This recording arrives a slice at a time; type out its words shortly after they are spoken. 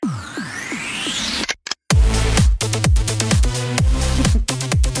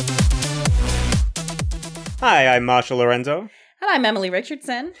Hi, I'm Marshall Lorenzo. And I'm Emily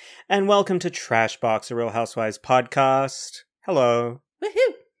Richardson. And welcome to Trash Box, a Real Housewives podcast. Hello.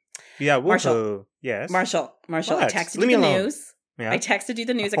 Woohoo! Yeah, woohoo. Marshall. Yes. Marshall, I What? texted Leave you me the alone. news. Yeah? I texted you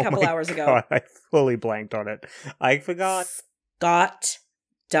the news a Oh couple my hours ago. God, I fully blanked on it. I forgot. Scott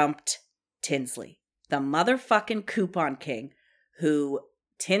dumped Tinsley, the motherfucking coupon king who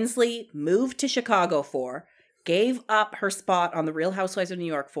Tinsley moved to Chicago for, gave up her spot on the Real Housewives of New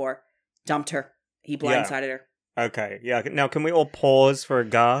York for, dumped her. He blindsided her. Okay, yeah. Now, can we all pause for a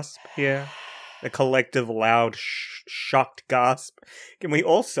gasp here? A collective, loud, shocked gasp. Can we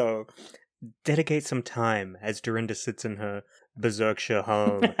also dedicate some time as Dorinda sits in her Berkshire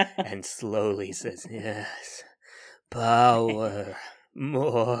home and slowly says, yes, power,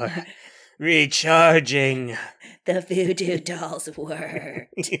 more, recharging. The voodoo dolls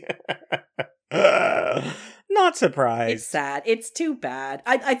worked. Not surprised. It's sad. It's too bad.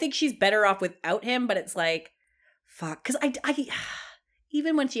 I think she's better off without him, but it's like, fuck. Because I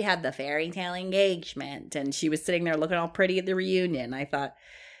even when she had the fairy tale engagement and she was sitting there looking all pretty at the reunion, I thought,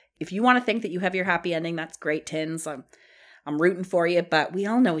 if you want to think that you have your happy ending, that's great, Tins. I'm rooting for you, but we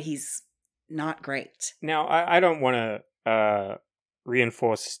all know he's not great. Now, I don't want to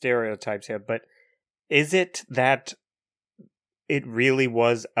reinforce stereotypes here, but is it that it really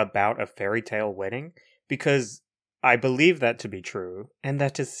was about a fairy tale wedding? Because I believe that to be true, and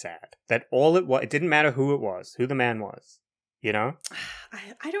that is sad. That all it was, it didn't matter who it was, who the man was, you know?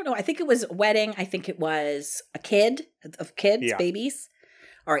 I don't know. I think it was a wedding. I think it was a kid, of kids, Yeah. babies.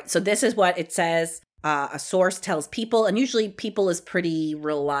 All right, so this is what it says. A source tells People, and usually People is pretty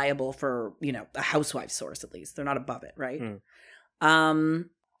reliable for, a housewife source at least. They're not above it, right?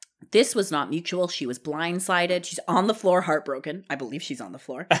 This was not mutual. She was blindsided. She's on the floor, heartbroken. I believe she's on the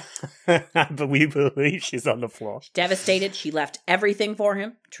floor. But we believe she's on the floor. Devastated. She left everything for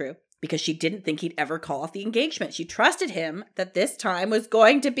him. True. Because she didn't think he'd ever call off the engagement. She trusted him that this time was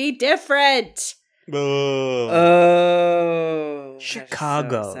going to be different. Oh.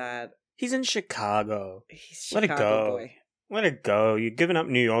 Chicago. So sad. He's in Chicago. He's Let it Chicago go. boy. Let it go. You're giving up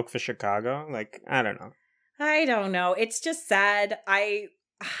New York for Chicago? Like, I don't know. I don't know. It's just sad.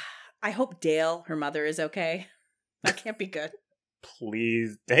 I hope Dale, her mother, is okay. That can't be good.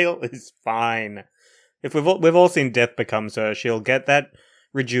 Please, Dale is fine. If we've all seen Death Becomes Her, she'll get that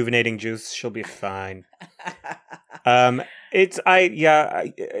rejuvenating juice. She'll be fine. It's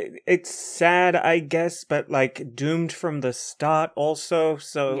sad, I guess, but like doomed from the start also.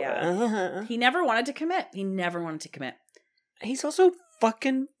 So yeah. He never wanted to commit. He's also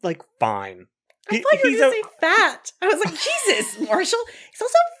fucking like fine. I thought you were going to say fat. I was like, Jesus, Marshall. He's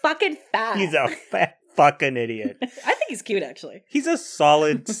also fucking fat. He's a fat fucking idiot. I think he's cute, actually. He's a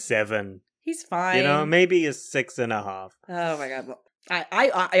solid 7. He's fine. Maybe a 6.5. Oh my God.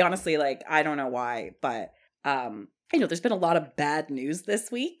 I honestly, I don't know why, but, there's been a lot of bad news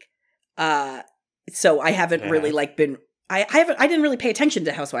this week. So I haven't really been, I didn't really pay attention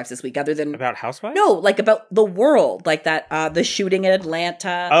to Housewives this week other than. About Housewives? No, about the world, the shooting in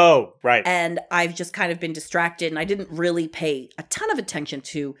Atlanta. Oh, right. And I've just kind of been distracted and I didn't really pay a ton of attention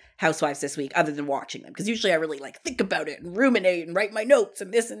to Housewives this week other than watching them. Because usually I really think about it and ruminate and write my notes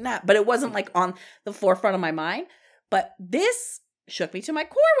and this and that. But it wasn't on the forefront of my mind. But this shook me to my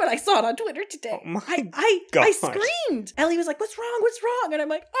core when I saw it on Twitter today. Oh my I gosh. screamed. Ellie was like, what's wrong? And I'm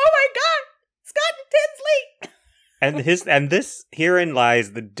like, oh my God, Scott Tinsley. And this herein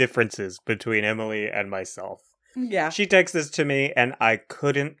lies the differences between Emily and myself. Yeah. She texted this to me and I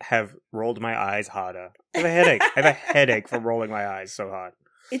couldn't have rolled my eyes harder. I have a headache. I have a headache from rolling my eyes so hard.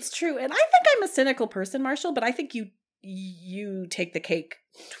 It's true. And I think I'm a cynical person, Marshall, but I think you take the cake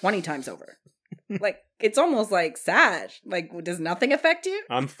 20 times over. It's almost sad. Does nothing affect you?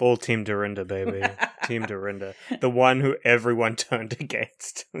 I'm full Team Dorinda, baby. Team Dorinda. The one who everyone turned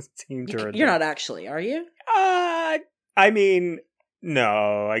against. Team Dorinda. You're not actually, are you? I mean,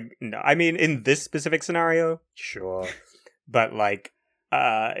 no. I mean, in this specific scenario, sure. But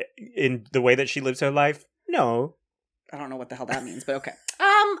in the way that she lives her life, no. I don't know what the hell that means, but okay.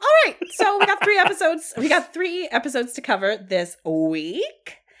 All right. So we got 3 episodes. We got 3 episodes to cover this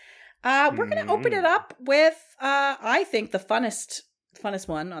week. We're going to open it up with, I think, the funnest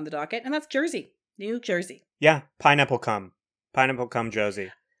one on the docket, and that's Jersey. New Jersey. Yeah, Pineapple Cum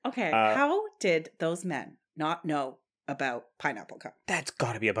Jersey. Okay, how did those men not know about Pineapple Cum? That's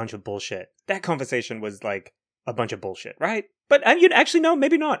got to be a bunch of bullshit. That conversation was a bunch of bullshit, right? But you'd actually know,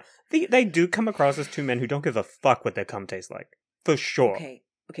 maybe not. They do come across as 2 men who don't give a fuck what their cum tastes like. For sure. Okay,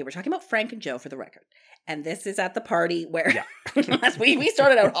 we're talking about Frank and Joe for the record. And this is at the party where we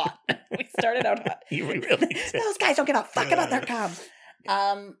started out hot. We started out hot. You really did. Those guys don't give a fuck about their cum.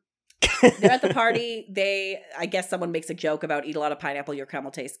 They're at the party. I guess someone makes a joke about eat a lot of pineapple. Your cum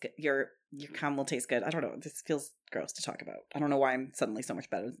will taste good. Your cum will taste good. I don't know. This feels gross to talk about. I don't know why I'm suddenly so much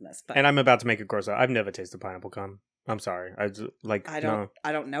better than this. But And I'm about to make it grosser. I've never tasted pineapple cum. I'm sorry. I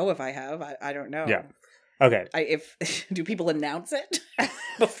don't know if I have. I don't know. Yeah. Okay. Do people announce it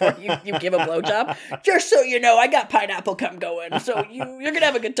before you give a blowjob? Just so you know, I got pineapple cum going, so you're gonna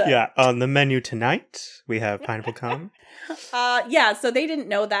have a good time. Yeah. On the menu tonight, we have pineapple cum. Yeah. So they didn't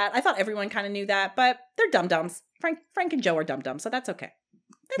know that. I thought everyone kind of knew that, but they're dum dums. Frank and Joe are dum dums, so that's okay.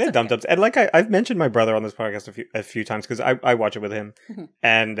 They're dum dums, and like I've mentioned my brother on this podcast a few times because I watch it with him,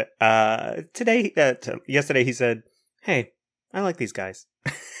 and yesterday he said, "Hey, I like these guys."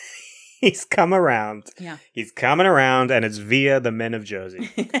 He's come around. Yeah. He's coming around, and it's via the Men of Jersey.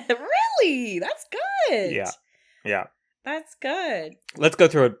 Really? That's good. Yeah. Yeah. That's good. Let's go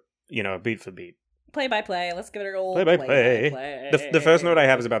through it, beat for beat. Play by play. Let's give it a old Play by play. The first note I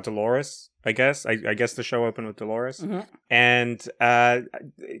have is about Dolores, I guess. I guess the show opened with Dolores. Mm-hmm. And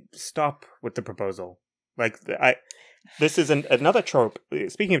stop with the proposal. Like, this is another trope.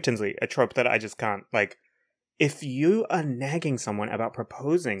 Speaking of Tinsley, a trope that I just can't. Like, if you are nagging someone about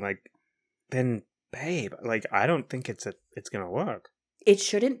proposing, like, then, babe, like, I don't think it's gonna work. It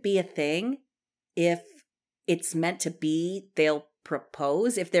shouldn't be a thing if it's meant to be. They'll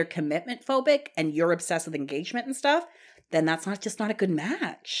propose. If they're commitment phobic and you're obsessed with engagement and stuff, then that's not a good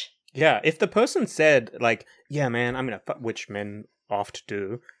match. Yeah, if the person said, like, yeah, man, I'm gonna which men oft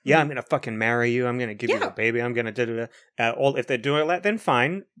do. Yeah, I'm gonna fucking marry you. I'm gonna give you a baby. I'm gonna all if they're doing that, then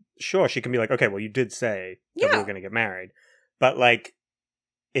fine. Sure, she can be like, okay, well, you did say that we were gonna get married, but like,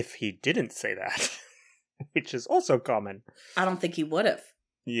 if he didn't say that, which is also common, I don't think he would have.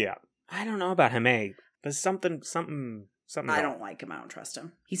 Yeah, I don't know about him. There's something. I don't like him. I don't trust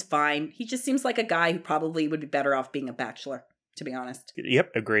him. He's fine. He just seems like a guy who probably would be better off being a bachelor, to be honest.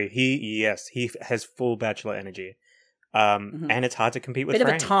 Yep, agree. He has full bachelor energy. And it's hard to compete with Frank.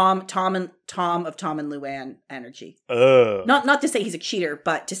 Bit of a Tom and Luann energy. Oh. Not to say he's a cheater,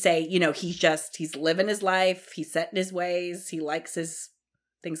 but to say, he's living his life, he's set in his ways, he likes his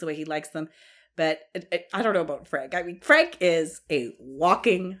things the way he likes them. But I don't know about Frank. I mean, Frank is a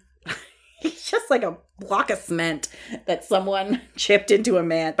walking... He's just like a block of cement that someone chipped into a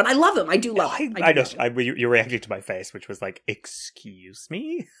man. But I love him. I do love him. You reacted to my face, which was like, excuse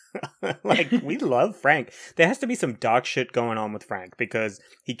me? Like, we love Frank. There has to be some dark shit going on with Frank because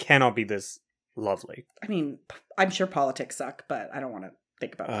he cannot be this lovely. I mean, I'm sure politics suck, but I don't want to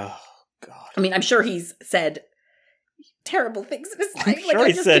think about that. Oh, God. I mean, I'm sure he's said terrible things in his life. I'm sure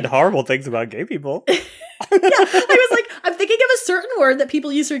he said horrible things about gay people. Yeah, I was like, I'm thinking of a certain word that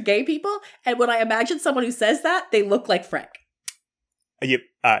people use for gay people, and when I imagine someone who says that, they look like Frank.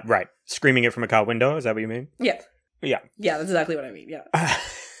 Right. Screaming it from a car window, is that what you mean? Yeah. Yeah. Yeah, that's exactly what I mean, yeah.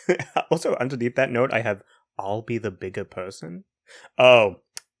 Also, underneath that note, I have, I'll be the bigger person. Oh,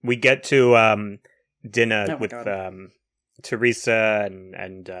 we get to dinner with Teresa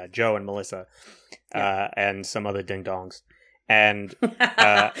and Joe and Melissa and some other ding-dongs. And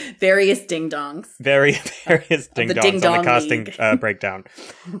various ding-dongs. Various ding-dongs on the casting breakdown.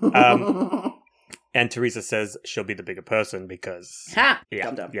 And Teresa says she'll be the bigger person because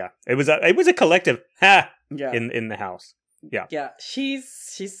dum-dum. Yeah. It was a collective in the house. Yeah. Yeah. She's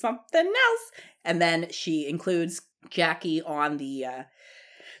something else. And then she includes Jackie on the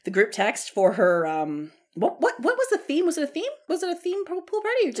group text for her what was the theme? Was it a theme? Was it a theme pool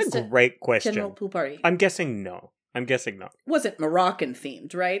party or just a great question. General pool party? I'm guessing no. Wasn't Moroccan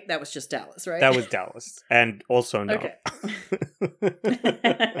themed, right? That was just Dallas, right? That was Dallas. And also no. Okay.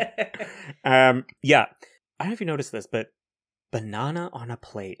 Yeah. I don't know if you noticed this, but banana on a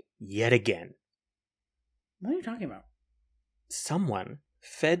plate yet again. What are you talking about? Someone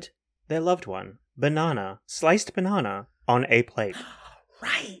fed their loved one sliced banana on a plate.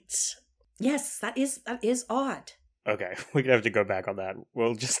 Right. Yes, that is odd. Okay, we're gonna have to go back on that.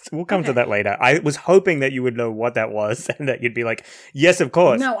 We'll come to that later. I was hoping that you would know what that was and that you'd be like, yes, of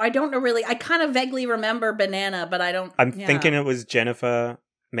course. No, I don't know really. I kind of vaguely remember banana, but I don't. I'm thinking it was Jennifer,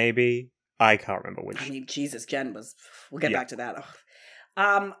 maybe. I can't remember which. I mean, Jesus, Jen was. We'll get back to that.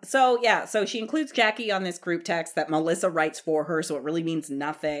 So she includes Jackie on this group text that Melissa writes for her, so it really means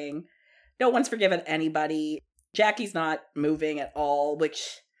nothing. No one's forgiven anybody. Jackie's not moving at all,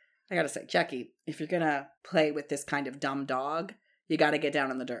 which. I gotta say, Jackie, if you're gonna play with this kind of dumb dog, you gotta get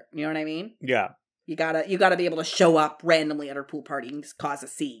down in the dirt. You know what I mean? Yeah. You gotta be able to show up randomly at her pool party and cause a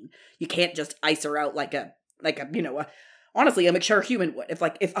scene. You can't just ice her out like a honestly a mature human would. If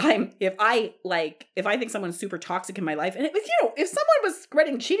I think someone's super toxic in my life, and if someone was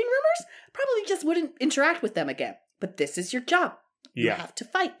spreading cheating rumors, probably just wouldn't interact with them again. But this is your job. You Yeah. have to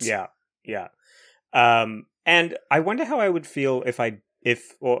fight. Yeah. Yeah. And I wonder how I would feel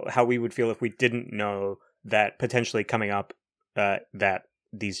or how we would feel if we didn't know that potentially coming up that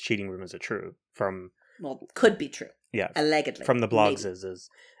these cheating rumors are true from Well, could be true. yeah Allegedly. from the blogs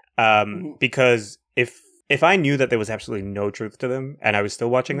Maybe. because if I knew that there was absolutely no truth to them and I was still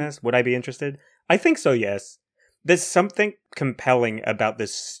watching Mhm. this, would I be interested? I think so. Yes. There's something compelling about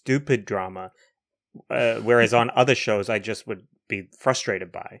this stupid drama, whereas on other shows I just would be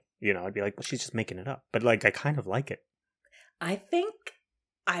frustrated by. You know, I'd be like, well, she's just making it up. But like, I kind of like it. I think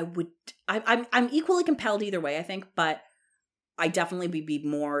I would. I'm equally compelled either way, I think, but I definitely would be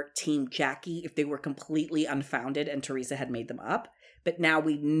more Team Jackie if they were completely unfounded and Teresa had made them up. But now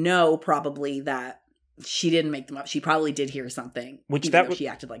we know probably that she didn't make them up. She probably did hear something, Which even that though would- she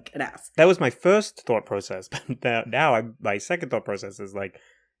acted like an ass. That was my first thought process, but my second thought process is like,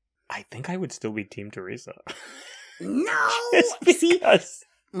 I think I would still be Team Teresa. No, Just see, because-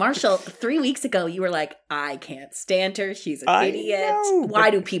 Marshall, 3 weeks ago you were like, I can't stand her. She's an I idiot. know, Why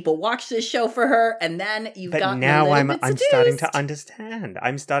but- do people watch this show for her? And then you've But gotten now a little I'm bit starting to seduced. understand.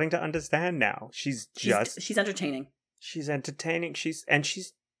 I'm starting to understand now. She's entertaining. she's entertaining. She's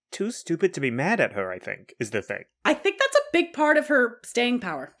too stupid to be mad at her, I think, is the thing. I think that's a big part of her staying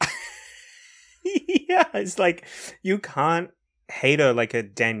power. Yeah, it's like you can't hate her like a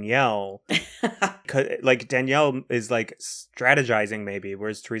Danielle. 'Cause, like, Danielle is like strategizing maybe,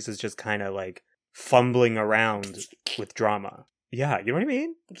 whereas Teresa's just kind of like fumbling around with drama. Yeah, you know what I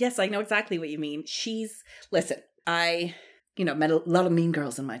mean? Yes, I know exactly what you mean. Listen, I, met a lot of mean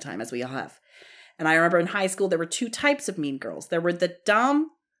girls in my time, as we all have. And I remember in high school, there were two types of mean girls. There were the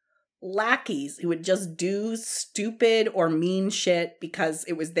dumb lackeys who would just do stupid or mean shit because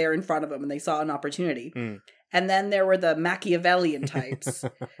it was there in front of them and they saw an opportunity. Mm. And then there were the Machiavellian types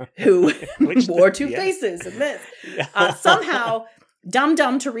who Which wore the- two yeah. faces and this. Somehow, dumb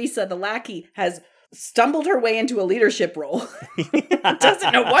Teresa, the lackey, has stumbled her way into a leadership role.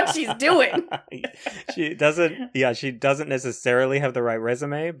 Doesn't know what she's doing. She doesn't necessarily have the right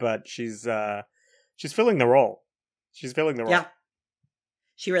resume, but she's filling the role. She's filling the role. Yeah.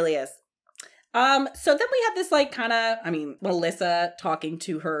 She really is. So then we have this Melissa talking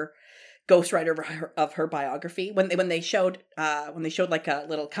to her ghostwriter of her biography. When they showed like a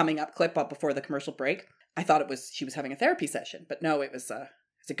little coming up clip up before the commercial break, I thought she was having a therapy session, but no, it's a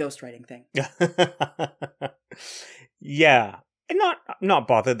ghostwriting thing. Yeah. And not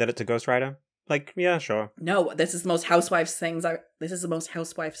bothered that it's a ghostwriter. Like, yeah, sure. No, this is the most housewives thing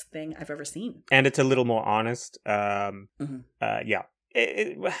I've ever seen. And it's a little more honest. Mhm. Yeah.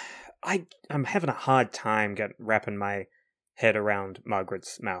 I'm having a hard time wrapping my head around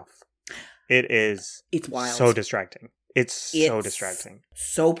Margaret's mouth. It's wild. so distracting. It's so distracting.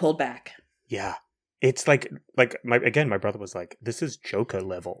 So pulled back. Yeah. It's like my brother was like, this is Joker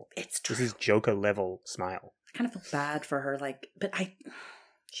level. It's true. This is Joker level smile. I kind of feel bad for her, but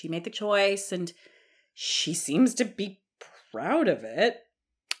she made the choice and she seems to be proud of it.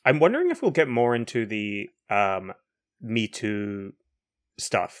 I'm wondering if we'll get more into the Me Too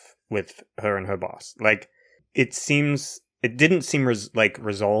stuff with her and her boss. Like, it didn't seem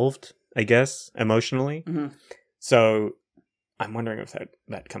resolved, I guess, emotionally. Mm-hmm. So I'm wondering if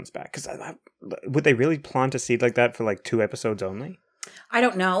that comes back. Because would they really plant a seed like that for like 2 episodes only? I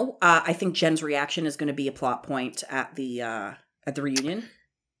don't know. I think Jen's reaction is going to be a plot point at the reunion.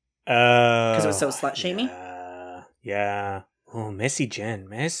 Because it was so slut-shamey? Yeah. Oh, messy Jen.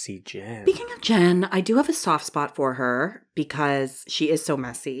 Speaking of Jen, I do have a soft spot for her because she is so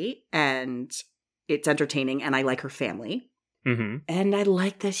messy and it's entertaining and I like her family. Mm-hmm. And I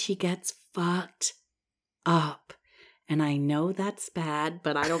like that she gets fucked up. And I know that's bad,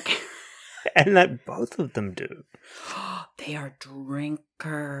 but I don't care. And that both of them do. They are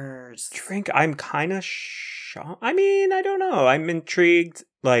drinkers. I'm kind of shocked. I mean, I don't know. I'm intrigued,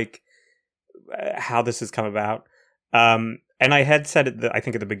 how this has come about. And I had said I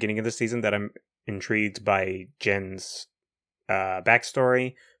think at the beginning of the season that I'm intrigued by Jen's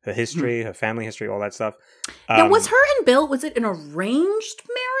backstory, her history, her family history, all that stuff. Now, was her and Bill, was it an arranged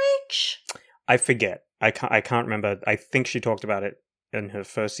marriage? I forget. I can't remember. I think she talked about it in her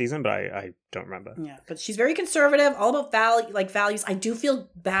first season, but I don't remember. Yeah, but she's very conservative, all about values. I do feel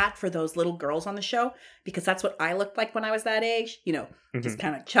bad for those little girls on the show because that's what I looked like when I was that age. Just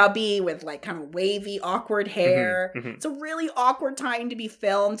kind of chubby with kind of wavy, awkward hair. Mm-hmm. It's a really awkward time to be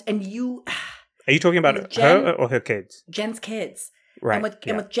filmed. And Are you talking about Jen, her or her kids? Jen's kids. Right.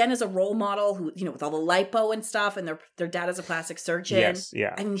 And with Jen as a role model who, with all the lipo and stuff and their dad is a plastic surgeon. Yes,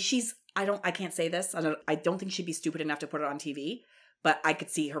 yeah. I mean, I can't say this. I don't think she'd be stupid enough to put it on TV. but I could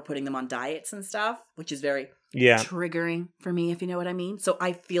see her putting them on diets and stuff, which is very Yeah. triggering for me, if you know what I mean. So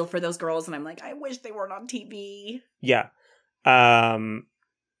I feel for those girls, and I'm like, I wish they weren't on TV. Yeah. Yeah.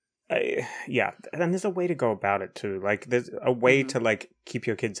 And there's a way to go about it too. Like, there's a way to like keep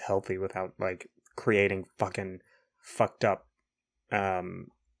your kids healthy without like creating fucking fucked up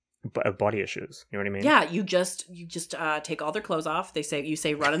body issues. You know what I mean? Yeah, you just take all their clothes off. You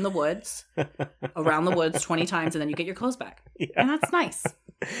say run in the woods, around the woods 20 times, and then you get your clothes back. Yeah. And that's nice.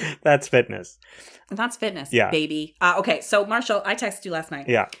 That's fitness. And that's fitness, Yeah. baby. Okay, so Marshall, I texted you last night.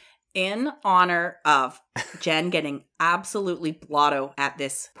 Yeah. In honor of Jen getting absolutely blotto at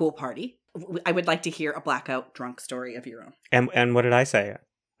this pool party, I would like to hear a blackout drunk story of your own. And what did I say?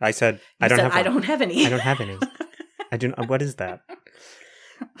 I said I don't have any. I don't have any. I do. What is that?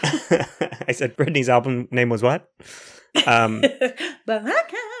 I said Britney's album name was what? Blackout.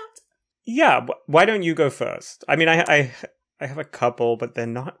 Yeah. Why don't you go first? I mean, I have a couple, but they're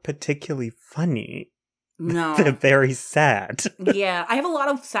not particularly funny. No. They're very sad. Yeah, I have a lot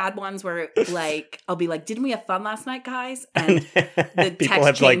of sad ones where, like, I'll be like, "Didn't we have fun last night, guys?" And the people text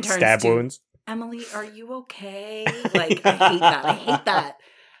have chain like turns stab to, wounds. Emily, are you okay? Like, I hate that. I hate that.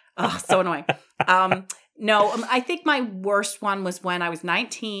 Oh, so annoying. No, I think my worst one was when I was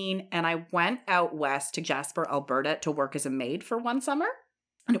 19 and I went out west to Jasper, Alberta to work as a maid for one summer.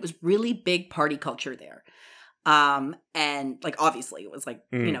 And it was really big party culture there. And like, obviously it was like,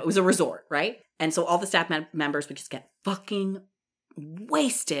 you know, it was a resort, right? And so all the staff members would just get fucking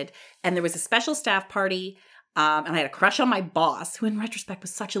wasted. And there was a special staff party. And I had a crush on my boss, who in retrospect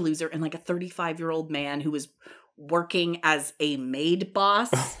was such a loser, and like a 35-year-old man who was working as a maid boss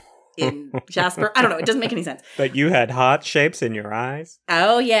in Jasper. I don't know. It doesn't make any sense. But you had heart shapes in your eyes.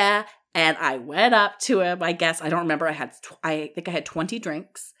 Oh, yeah. And I went up to him, I guess. I don't remember. I think I had 20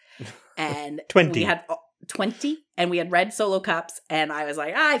 drinks. And 20. We had 20. And we had red Solo cups. And I was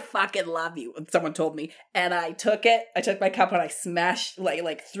like, I fucking love you. And someone told me. And I took it. I took my cup and I smashed,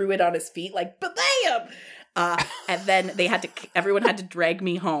 like threw it on his feet. Like, bam! And then everyone had to drag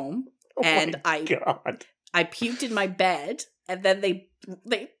me home. Oh and my God. I puked in my bed. And then they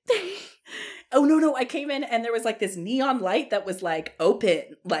oh no, I came in and there was like this neon light that was like open,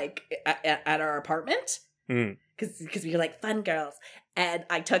 like at our apartment. Because we were like fun girls. And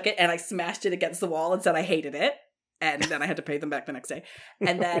I took it and I smashed it against the wall and said I hated it. And then I had to pay them back the next day.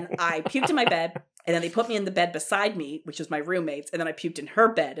 And then I puked in my bed. And then they put me in the bed beside me, which was my roommate's. And then I puked in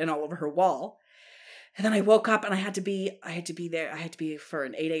her bed and all over her wall. And then I woke up and I had to be there. I had to be for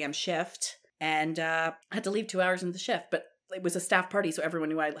an 8 a.m. shift. And I had to leave 2 hours into the shift. But it was a staff party, so everyone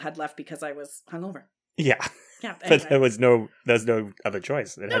knew I had left because I was hungover. Yeah. Yeah. Anyway. But there's no other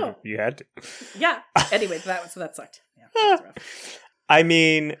choice. You had to. Yeah. Anyway, that sucked. Yeah. That was rough. I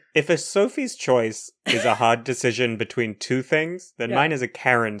mean, if a Sophie's choice is a hard decision between two things, then mine is a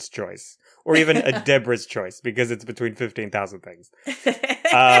Karen's choice. Or even a Deborah's choice, because it's between 15,000 things.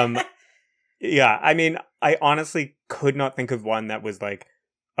 Yeah, I mean, I honestly could not think of one that was like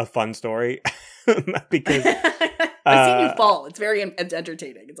a fun story. Because I've seen you fall. It's very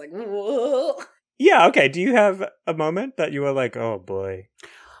entertaining. It's like, whoa. Yeah, okay. Do you have a moment that you were like, oh boy?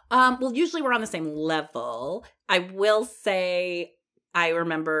 Well, usually we're on the same level. I will say, I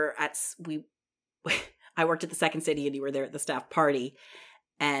remember I worked at the Second City and you were there at the staff party,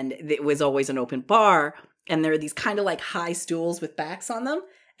 and it was always an open bar, and there were these kind of like high stools with backs on them.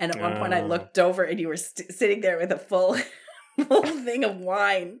 And at one point I looked over and you were sitting there with a full thing of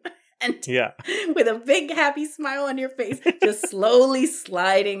wine. And with a big happy smile on your face, just slowly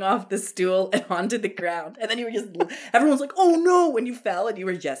sliding off the stool and onto the ground. And then you were everyone's like, oh no, when you fell, and you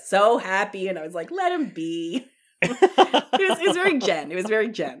were just so happy. And I was like, let him be. It was very Jen. It was very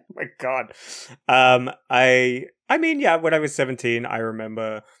Jen. Oh my God. I mean, yeah, when I was 17, I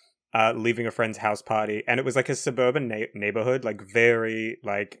remember leaving a friend's house party, and it was like a suburban neighborhood, like very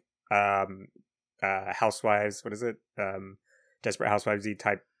like housewives, what is it? Desperate Housewives-y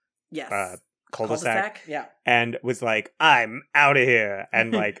type. Yes. Cul-de-sac. Yeah. And was like, I'm out of here.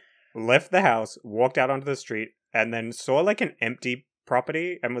 And like left the house, walked out onto the street, and then saw like an empty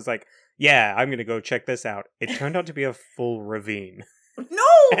property and was like, yeah, I'm going to go check this out. It turned out to be a full ravine. No,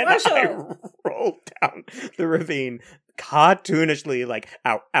 and Marshall! I rolled down the ravine cartoonishly, like,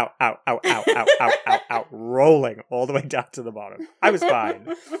 ow, ow, ow, ow, ow, ow, ow, ow, ow, rolling all the way down to the bottom. I was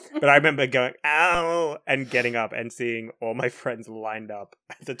fine. But I remember going, ow, and getting up and seeing all my friends lined up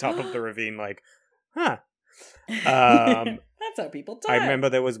at the top of the ravine, like, huh. That's how people die. I remember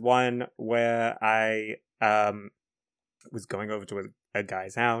there was one where I was going over to a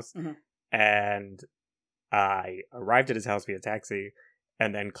guy's house, and I arrived at his house via taxi,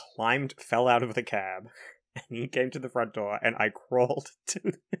 and then fell out of the cab, and he came to the front door, and I crawled to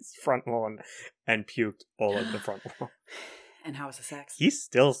his front lawn and puked all over the front lawn. And how was the sex? He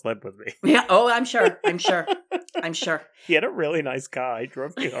still slept with me. Yeah. Oh, I'm sure. He had a really nice car. He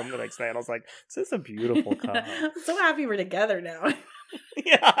drove me home the next day, and I was like, this is a beautiful car. I'm so happy we're together now.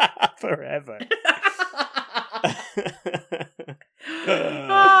 Yeah, forever.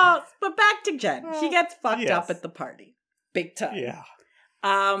 Oh, but back to Jen. She gets fucked up at the party. Big time. Yeah.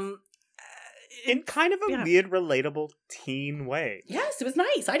 Um, In kind of a weird, relatable teen way. Yes, it was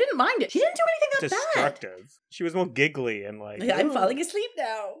nice. I didn't mind it. She didn't do anything that Destructive. She was more giggly and like, I'm falling asleep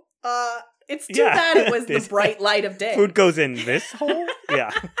now. It's too bad it was the bright light of day. Food goes in this hole?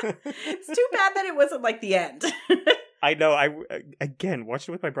 Yeah. It's too bad that it wasn't like the end. I know. I, again, watched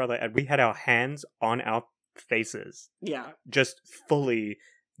it with my brother, and we had our hands on our faces. Yeah. Just fully,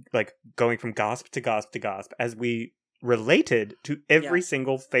 like, going from gasp to gasp to gasp as we related to every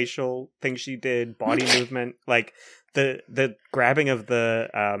single facial thing she did, body movement, like the grabbing of the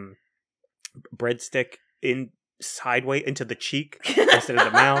breadstick in sideways into the cheek instead of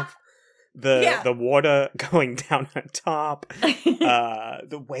the mouth. The water going down her top,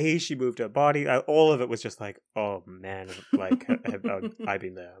 the way she moved her body, all of it was just like, oh man, like have I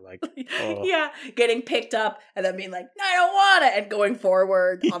been there? Like, oh. Yeah, getting picked up and then being like, I don't want it, and going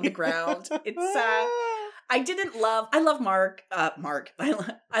forward on the ground. It's I love Mark.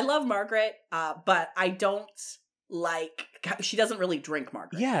 I love Margaret, but I don't like. She doesn't really drink,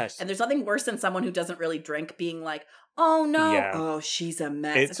 Margaret. Yes, and there's nothing worse than someone who doesn't really drink being like, oh no, oh she's a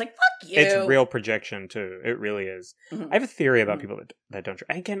mess. It's like, fuck you. It's real projection too. It really is. Mm-hmm. I have a theory about people that don't drink.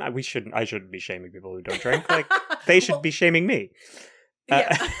 Again, I shouldn't be shaming people who don't drink. Like they should be shaming me.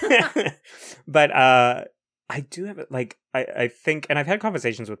 Yeah. But I do have like I think, and I've had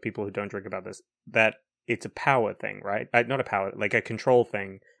conversations with people who don't drink about this, that it's a power thing, right? Not a power, like a control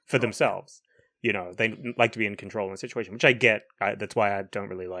thing for themselves. You know, they like to be in control in a situation, which I get. That's why I don't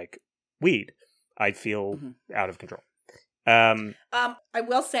really like weed. I feel out of control. I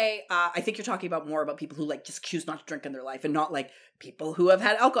will say, I think you're talking about more about people who like just choose not to drink in their life, and not like people who have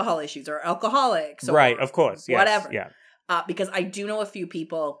had alcohol issues or alcoholics, or right? Of course, yes, whatever. Yeah, because I do know a few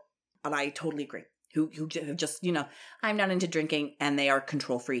people, and I totally agree, who just I'm not into drinking, and they are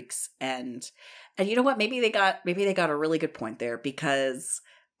control freaks, and you know what? Maybe they got a really good point there, because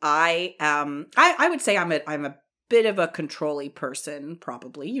I would say I'm a bit of a control-y person,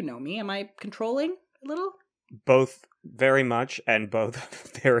 probably. You know me. Am I controlling a little? Both very much and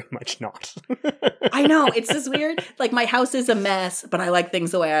both very much not. I know. It's this weird, like my house is a mess, but I like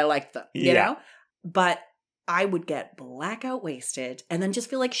things the way I like them, you know? But I would get blackout wasted and then just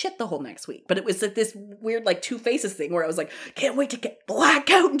feel like shit the whole next week. But it was like this weird like two faces thing where I was like, can't wait to get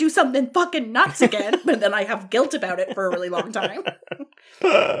blackout and do something fucking nuts again. But then I have guilt about it for a really long time.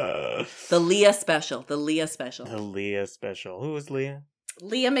 The Leah special. Who was Leah?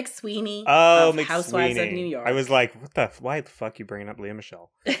 Leah McSweeney. Oh, of Housewives of New York. I was like, why the fuck are you bringing up Leah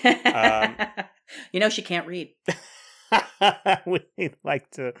Michelle? She can't read. We like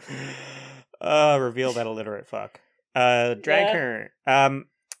to reveal that illiterate fuck. Drag her.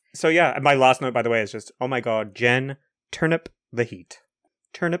 So yeah, my last note, by the way, is just, oh my god, Jen, turn up the heat.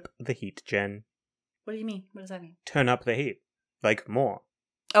 Turn up the heat, Jen. What do you mean? What does that mean? Turn up the heat. Like more.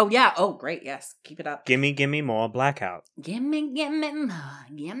 Oh, yeah. Oh, great. Yes. Keep it up. Gimme more blackout. Gimme more.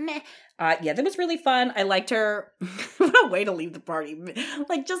 Gimme. Yeah, that was really fun. I liked her. What a way to leave the party.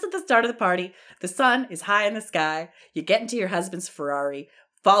 Like, just at the start of the party, the sun is high in the sky. You get into your husband's Ferrari,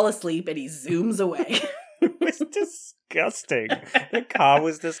 fall asleep, and he zooms away. It was disgusting. The car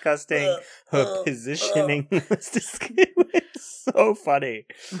was disgusting. Her positioning was disgusting. It was so funny.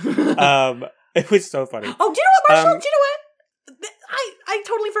 It was so funny. Oh, do you know what, Marshall? Do you know what? I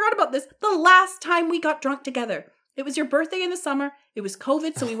totally forgot about this. The last time we got drunk together, it was your birthday in the summer. It was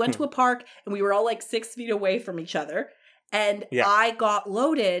COVID, so we went to a park, and we were all like 6 feet away from each other. And I got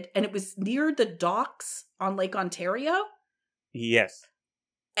loaded, and it was near the docks on Lake Ontario. Yes.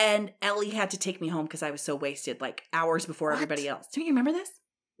 And Ellie had to take me home because I was so wasted, like hours before everybody else. Do you remember this?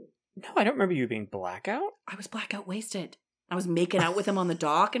 No, I don't remember you being blackout. I was blackout wasted. I was making out with him on the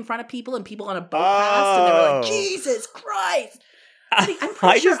dock in front of people, and people on a boat passed, and they were like, Jesus Christ.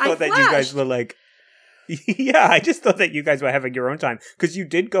 I just thought that you guys were like, yeah, I just thought that you guys were having your own time, because you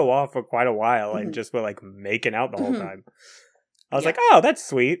did go off for quite a while and just were like making out the whole time. I was like, oh, that's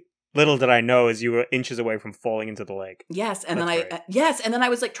sweet. Little did I know is you were inches away from falling into the lake. Yes, and then I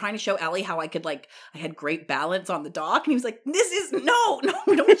was like trying to show Ellie how I could I had great balance on the dock, and he was like, no,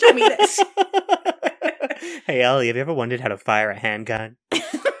 don't show me this. Hey Ellie, have you ever wondered how to fire a handgun?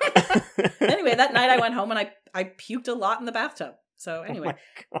 Anyway, that night I went home and I puked a lot in the bathtub. So Oh anyway,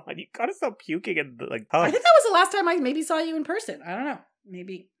 my god, you gotta stop puking in the I hugs. think that was the last time I maybe saw you in person. I don't know.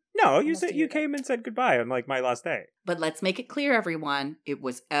 Maybe. No, you almost said a you year ago. came and said goodbye on my last day. But let's make it clear, everyone. It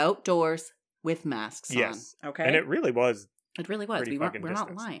was outdoors with masks Yes. on. Okay. And it really was. It really was. pretty We're fucking not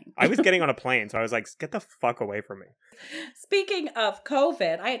distance. lying. I was getting on a plane, so I was like, get the fuck away from me. Speaking of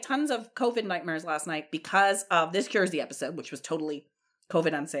COVID, I had tons of COVID nightmares last night because of This Cures the episode, which was totally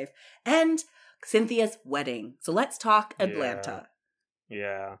COVID unsafe, and Cynthia's wedding. So let's talk Atlanta.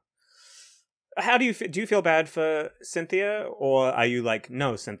 Yeah. How do you do? You feel bad for Cynthia, or are you like,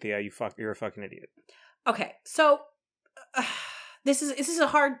 no, Cynthia, you're a fucking idiot? Okay, so this is a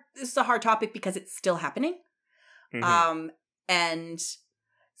hard topic because it's still happening. Mhm. And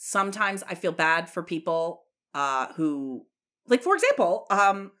sometimes I feel bad for people who, like, for example,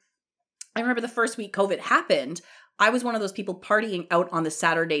 I remember the first week COVID happened, I was one of those people partying out on the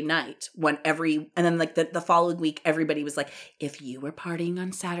Saturday night and then like the following week, everybody was like, if you were partying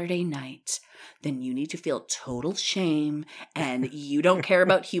on Saturday night, then you need to feel total shame and you don't care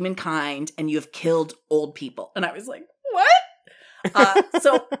about humankind and you have killed old people. And I was like, what?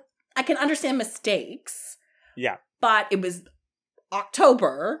 So I can understand mistakes. Yeah. But it was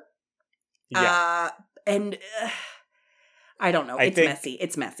October. Yeah. And I don't know. I It's think, messy.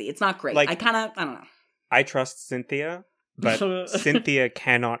 It's messy. It's not great. like, I don't know. I trust Cynthia, but Cynthia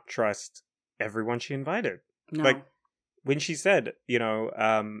cannot trust everyone she invited. No. Like, when she said,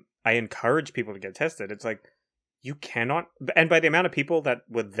 I encourage people to get tested, it's like, you cannot. And by the amount of people that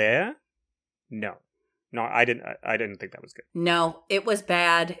were there, no. No, I didn't think that was good. No, it was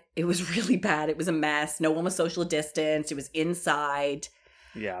bad. It was really bad. It was a mess. No one was social distanced. It was inside.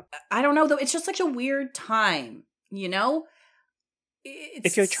 Yeah. I don't know, though. It's just such a weird time, you know?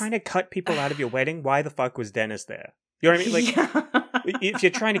 If you're trying to cut people out of your wedding, why the fuck was Dennis there? You know what I mean? Like, yeah. if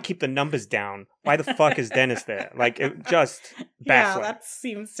you're trying to keep the numbers down, why the fuck is Dennis there? Like, it just baffling. Yeah, that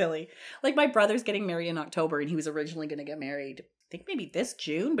seems silly. Like, my brother's getting married in October, and he was originally going to get married, I think maybe this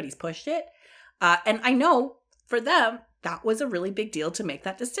June, but he's pushed it. And I know for them, that was a really big deal to make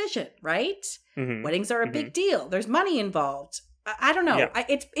that decision, right? Mm-hmm. Weddings are a big deal. There's money involved. I don't know. Yeah.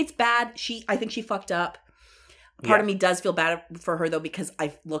 It's bad. I think she fucked up. Part of me does feel bad for her, though, because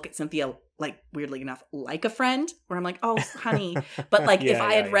I look at Cynthia, like, weirdly enough, like a friend, where I'm like, oh, honey. But, like, if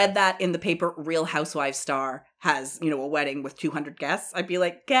I had read that in the paper, Real Housewives star has, a wedding with 200 guests, I'd be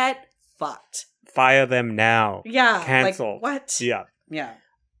like, get fucked. Fire them now. Yeah. Cancel. Like, what? Yeah. Yeah.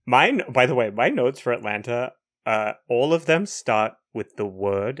 By the way, my notes for Atlanta, all of them start with the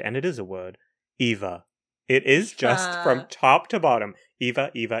word, and it is a word, Eva. It is just from top to bottom.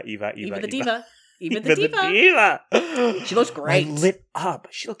 Eva. Eva the diva. Eva the diva. She looks great. I lit up.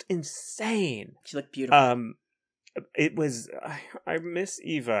 She looked insane. She looked beautiful. It was. I miss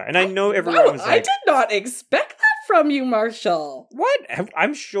Eva, and I know everyone was like, I did not expect that from you, Marshall. What?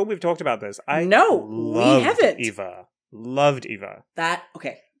 I'm sure we've talked about this. We haven't. Eva. Loved Eva.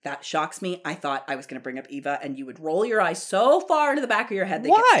 That shocks me. I thought I was going to bring up Eva, and you would roll your eyes so far into the back of your head they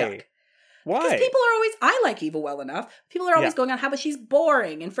get stuck. Why? Because people are always, I like Eva well enough. People are always going on how about she's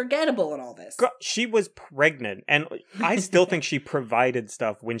boring and forgettable and all this. Girl, she was pregnant, and I still think she provided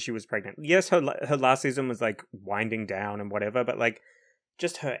stuff when she was pregnant. Yes, her last season was like winding down and whatever, but like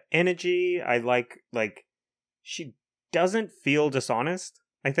just her energy, I like she doesn't feel dishonest,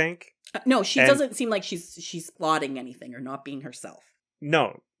 I think. No, she doesn't seem like she's plotting anything or not being herself.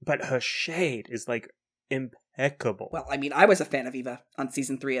 No, but her shade is like impeccable. Well, I mean, I was a fan of Eva on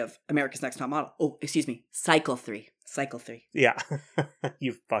season 3 of America's Next Top Model. Oh, excuse me, Cycle 3. Yeah,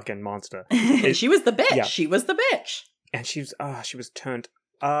 you fucking monster. She was the bitch. Yeah. She was the bitch. And she was turned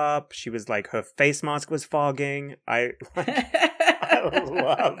up. She was like, her face mask was fogging. I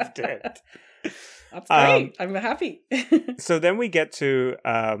loved it. That's great. I'm happy. So then we get to,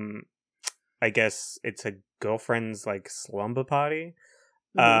 I guess it's a girlfriend's like slumber party.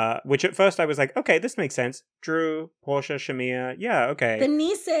 Which at first I was like, okay, this makes sense. Drew, Portia, Shamia, yeah, okay. The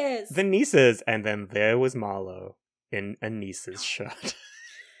nieces. And then there was Marlo in a niece's shirt.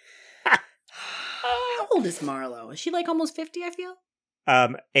 How old is Marlo? Is she like almost 50, I feel?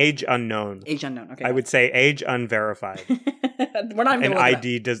 Age unknown. Okay. I would say age unverified. We're not even going to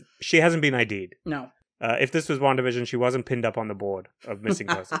ID she hasn't been ID'd. No. If this was WandaVision, she wasn't pinned up on the board of missing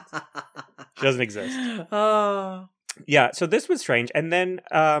persons. She doesn't exist. Oh. Yeah, so this was strange. And then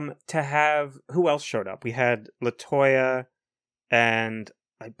to have... Who else showed up? We had LaToya and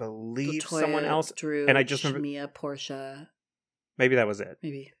I believe someone else. Drew, and I just remember... Shamia, Portia. Maybe that was it.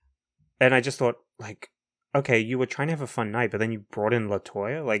 Maybe. And I just thought, like, okay, you were trying to have a fun night, but then you brought in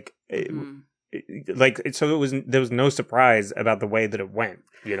LaToya? Like... So there was no surprise about the way that it went,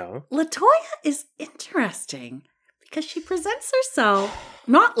 you know? LaToya is interesting because she presents herself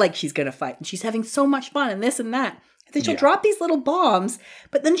not like she's going to fight, and she's having so much fun and this and that. And then she'll drop these little bombs,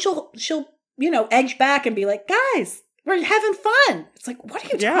 but then she'll edge back and be like, guys, we're having fun. It's like, what are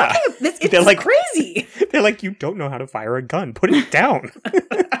you talking about? It's like, crazy. They're like, you don't know how to fire a gun. Put it down.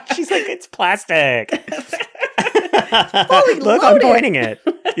 She's like, it's plastic. Fully Look, loaded. I'm pointing it.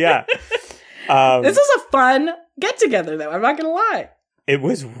 Yeah. This was a fun get-together, though. I'm not going to lie. It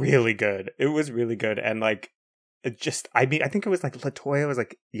was really good. And like, I think it was like Latoya was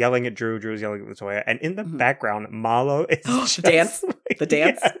like yelling at Drew. Drew was yelling at Latoya. And in the background, Marlo is the dance. Like, the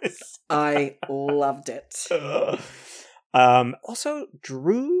dance. Yes. I loved it. Also,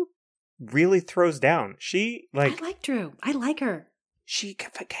 Drew really throws down. She I like Drew. I like her. She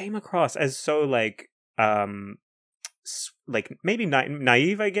came across as so like maybe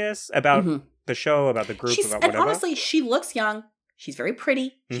naive, I guess, about the show, about the group, about whatever. And honestly, she looks young. She's very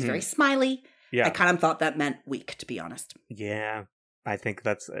pretty. She's very smiley. Yeah. I kind of thought that meant weak, to be honest. Yeah. I think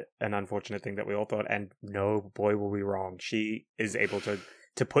that's an unfortunate thing that we all thought. And no, boy, were we wrong. She is able to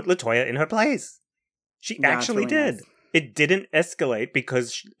put Latoya in her place. She actually really did. nice. It didn't escalate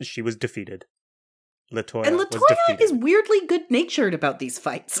because she was defeated. And Latoya is weirdly good-natured about these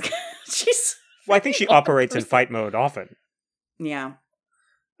fights. Well, I think she operates in fight mode often. Yeah.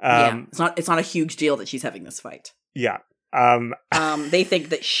 It's not a huge deal that she's having this fight. Yeah. They think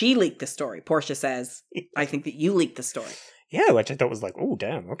that she leaked the story. Portia says, I think that you leaked the story. Yeah, which I thought was like, oh,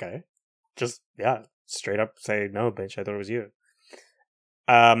 damn, okay. Just, straight up say, no, bitch, I thought it was you.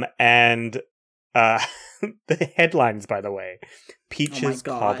 And the headlines, by the way. Peaches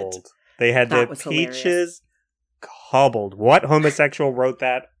cobbled. They had their peaches hilarious. Cobbled. What homosexual wrote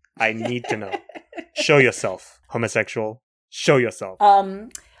that? I need to know. Show yourself, homosexual. Show yourself.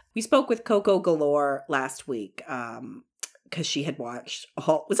 We spoke with Coco Galore last week because she had watched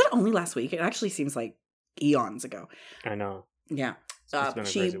was it only last week? It actually seems like eons ago. I know. Yeah.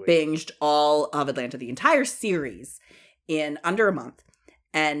 She binged all of Atlanta, the entire series, in under a month.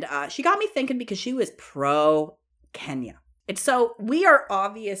 And she got me thinking because she was pro Kenya. And so we are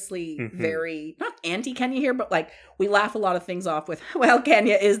obviously very, not anti-Kenya here, but like we laugh a lot of things off with, well,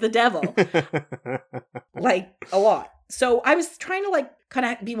 Kenya is the devil. Like a lot. So I was trying to like kind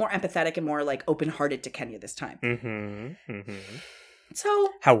of be more empathetic and more like open-hearted to Kenya this time. So,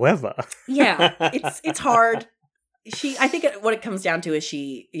 however, yeah, it's hard. I think what it comes down to is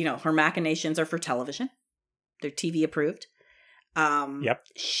her machinations are for television. They're TV approved. Yep.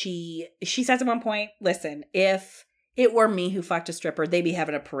 She says at one point, listen, if it were me who fucked a stripper, they'd be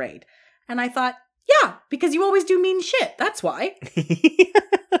having a parade. And I thought, yeah, because you always do mean shit. That's why.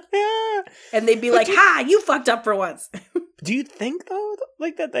 And they'd be like, ha, you fucked up for once. Do you think, though,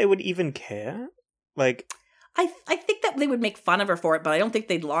 like that they would even care? Like, I think that they would make fun of her for it, but I don't think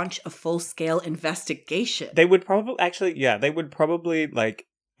they'd launch a full-scale investigation. They would probably, like,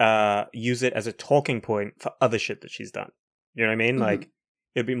 use it as a talking point for other shit that she's done. You know what I mean? Like,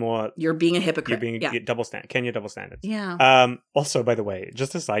 it'd be more... You're being a hypocrite. You're being double standard. Kenya double standards. Yeah. Also, by the way,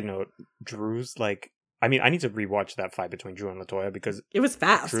 just a side note, Drew's, like... I mean, I need to rewatch that fight between Drew and Latoya because... It was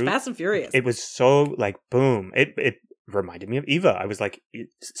fast and furious. It was so, like, boom. It reminded me of Eva. I was like,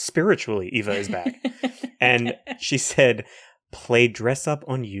 spiritually, Eva is back. And she said, play dress up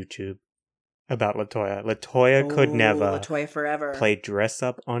on YouTube about Latoya. Latoya could never... Latoya forever. Play dress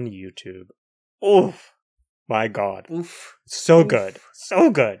up on YouTube. Oof. My God. Oof. So good. So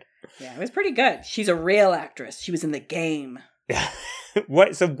good. Yeah, it was pretty good. She's a real actress. She was in the game. Yeah.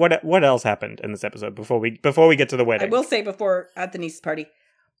 What else happened in this episode before we get to the wedding? I will say before at the niece's party,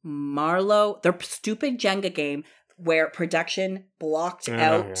 Marlo, their stupid Jenga game where production blocked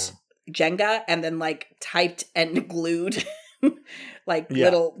out Jenga and then like typed and glued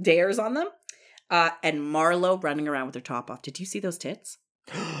little dares on them. And Marlo running around with her top off. Did you see those tits?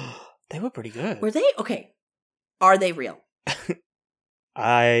 They were pretty good. Were they? Okay. Are they real?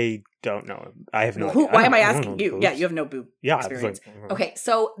 I don't know. I have no idea. Why am I asking you? Yeah, you have no boob experience. Okay,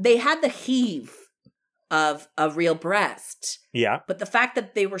 so they had the heave of a real breast. Yeah. But the fact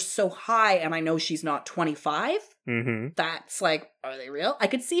that they were so high, and I know she's not 25, that's like, are they real? I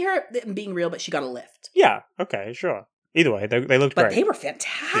could see her being real, but she got a lift. Yeah, okay, sure. Either way, they looked great. But they were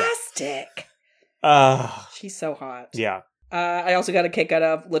fantastic. She's so hot. Yeah. I also got a kick out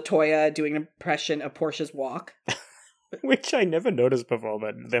of Latoya doing an impression of Portia's walk. Which I never noticed before,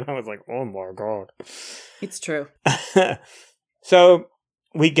 but then I was like, oh my God. It's true. So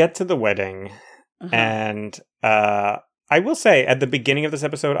we get to the wedding, and I will say, at the beginning of this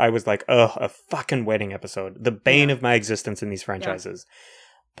episode, I was like, ugh, a fucking wedding episode. The bane of my existence in these franchises. Yeah.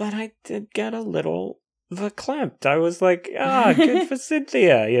 But I did get a little verklempt. I was like, good for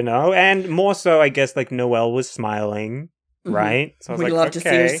Cynthia, you know? And more so, I guess, like, Noelle was smiling, right? So I was We like, love to see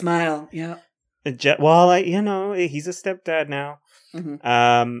her smile. Yeah. Well, he's a stepdad now.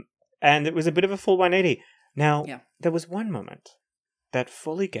 Mm-hmm. And it was a bit of a full 180. Now, Yeah. there was one moment that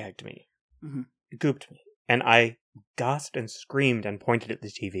fully gagged me, Mm-hmm. gooped me, and I gasped and screamed and pointed at the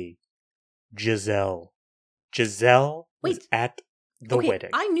TV. Giselle. Giselle was at the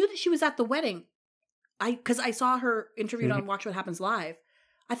wedding. I knew that she was at the wedding. Because I saw her interviewed on Watch What Happens Live.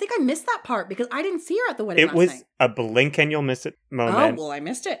 I think I missed that part because I didn't see her at the wedding last night. It was a blink and you'll miss it moment. Oh, well, I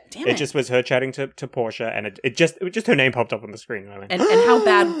missed it. Damn it. It just was her chatting to Portia, and it just her name popped up on the screen. And I went,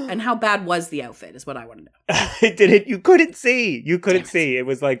 and how bad was the outfit is what I want to know. You couldn't see. You couldn't see. It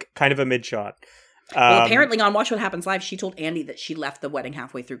was like kind of a mid shot. Well, apparently on Watch What Happens Live, she told Andy that she left the wedding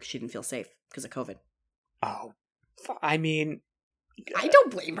halfway through because she didn't feel safe because of COVID. Oh, I mean, I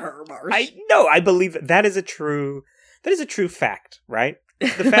don't blame her, Marsh. I believe that is a true fact, right? The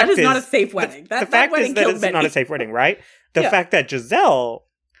fact that is not a safe wedding. The fact is that it's not a safe wedding, right? The fact that Giselle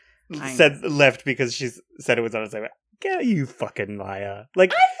left because she said it was not a safe wedding. Yeah, you fucking liar!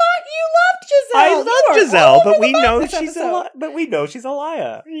 Like, I thought you loved Giselle. I love Giselle, but we know she's a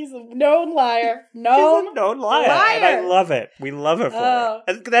liar. She's a known liar. She's a known liar. And I love it. We love her for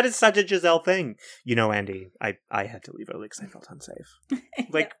it. That is such a Giselle thing. You know, Andy, I had to leave early because I felt unsafe.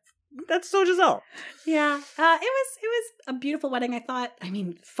 Like. That's so Giselle. Yeah. It was a beautiful wedding, I thought. I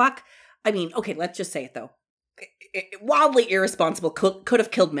mean, okay, let's just say it, though. Wildly irresponsible, could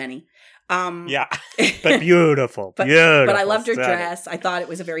have killed many. Yeah, but beautiful. But I loved her dress. I thought it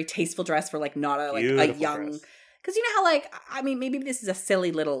was a very tasteful dress for, like, not a young... Because you know how, like, I mean, maybe this is a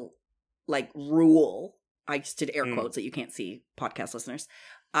silly little, like, rule. I just did air quotes that you can't see, podcast listeners.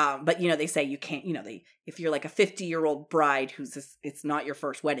 But, you know, they say you can't, you know, if you're like a 50-year-old bride it's not your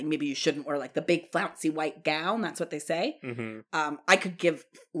first wedding, maybe you shouldn't wear like the big flouncy white gown. That's what they say. Mm-hmm. I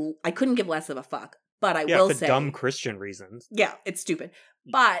couldn't give less of a fuck, but I will say. For dumb Christian reasons. Yeah, it's stupid.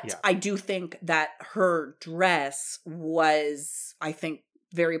 But I do think that her dress was, I think,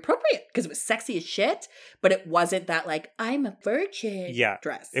 very appropriate because it was sexy as shit, but it wasn't that like, I'm a virgin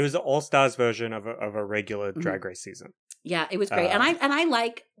dress. It was the All-Stars version of a regular Drag Race season. Yeah, it was great. And I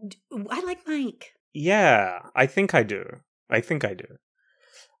like Mike. Yeah, I think I do.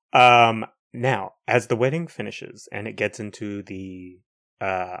 Now, as the wedding finishes and it gets into the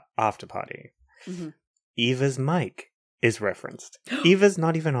after party, Eva's mic is referenced. Eva's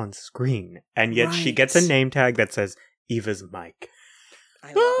not even on screen, and yet she gets a name tag that says Eva's mic.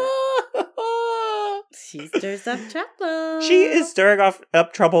 I love it. She stirs up trouble. She is stirring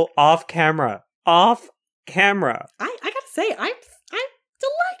up trouble off camera. Off camera. I gotta say, I'm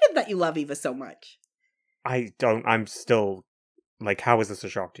delighted that you love Eva so much. I'm still like, how is this a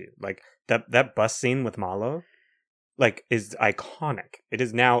shock to you? Like that bus scene with Marlo, like, is iconic. It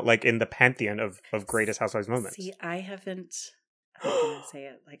is now like in the pantheon of greatest Housewives moments. See, I haven't. How can I say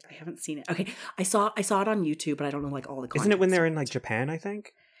it? Like, I haven't seen it. Okay, I saw it on YouTube, but I don't know like all the content. Isn't it when they're in like Japan? I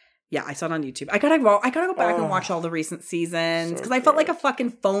think. Yeah, I saw it on YouTube. I gotta go back and watch all the recent seasons because I felt like a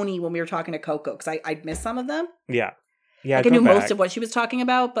fucking phony when we were talking to Coco because I missed some of them. Yeah. Like I knew most of what she was talking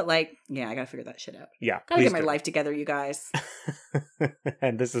about, but like, yeah, I gotta figure that shit out. Yeah, gotta get my life together, you guys.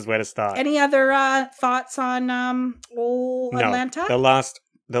 And this is where to start. Any other thoughts on Atlanta?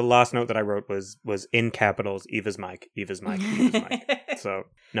 The last note that I wrote was in capitals, Eva's mic. So,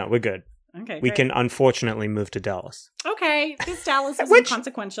 no, we're good. Okay, we can unfortunately move to Dallas. Okay, this Dallas was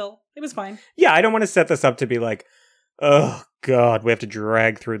inconsequential. It was fine. Yeah, I don't want to set this up to be like, oh god, we have to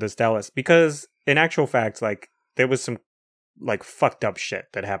drag through this Dallas, because in actual fact, like, there was some like fucked up shit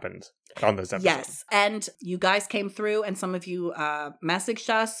that happened on this episode. Yes, and you guys came through, and some of you messaged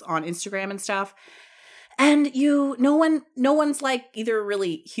us on Instagram and stuff. And no one's like either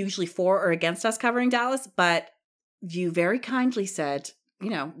really hugely for or against us covering Dallas, but you very kindly said, you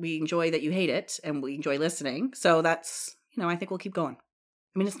know, we enjoy that you hate it and we enjoy listening. So that's, you know, I think we'll keep going.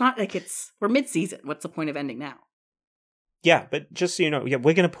 I mean, it's not like we're mid-season. What's the point of ending now? Yeah, but just so you know,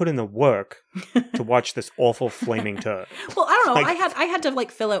 we're going to put in the work to watch this awful flaming turd. Well, I don't know. Like, I had to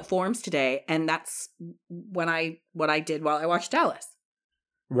like fill out forms today, and that's what I did while I watched Dallas.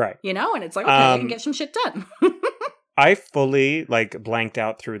 Right. You know, and it's like, okay, I can get some shit done. I fully like blanked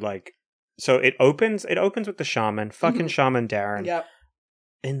out through like, so it opens with the shaman, fucking shaman Darren. Yep.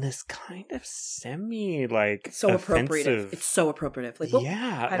 In this kind of semi like so appropriative. It's so appropriative. Like, well,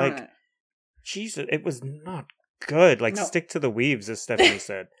 yeah, I don't know. Jesus, it was not good. Like, stick to the weaves, as Stephanie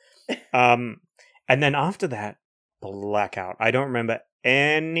said. And then after that, blackout. I don't remember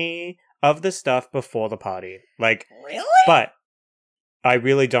any of the stuff before the party. Like, really? But I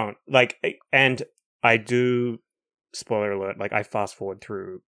really don't. Like, and I do, spoiler alert, like I fast forward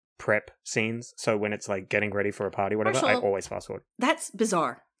through prep scenes. So when it's like getting ready for a party, whatever, I Marshall, always fast forward. That's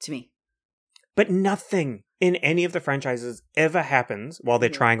bizarre to me. But nothing in any of the franchises ever happens while they're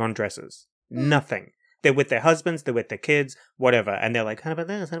Yeah. trying on dresses. Nothing. They're with their husbands, they're with their kids, whatever. And they're like, how about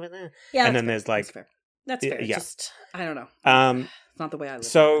this, how about that? Yeah, And that's then fair. there's like... That's fair. That's fair. Yeah. Just, I don't know. Um, It's not the way I live.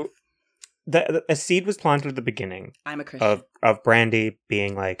 so a seed was planted at the beginning I'm a Christian. of Brandy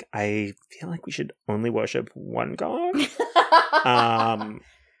being like, I feel like we should only worship one god.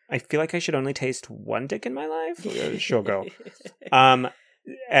 I feel like I should only taste one dick in my life. Sure, go.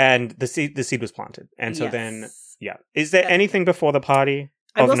 And the seed was planted, and so then, yeah. Is there anything before the party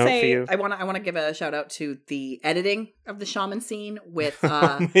I of will note say, for you? I want to give a shout out to the editing of the shaman scene with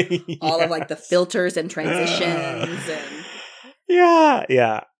all of like the Yes. filters and transitions and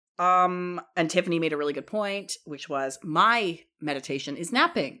Yeah. and Tiffany made a really good point, which was my meditation is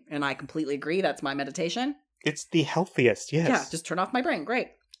napping, and I completely agree. That's my meditation. It's the healthiest, yes. Yeah, just turn off my brain. Great.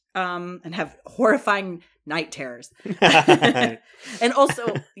 And have horrifying night terrors. And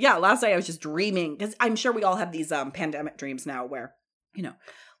also, yeah, last night I was just dreaming, because I'm sure we all have these pandemic dreams now where, you know,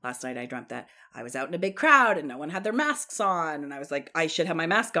 last night I dreamt that I was out in a big crowd and no one had their masks on. And I was like, I should have my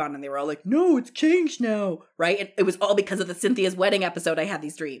mask on. And they were all like, no, it's changed now. Right? And it was all because of the Cynthia's wedding episode. I had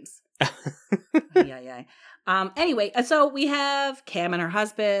these dreams. Yeah. Anyway, so we have Cam and her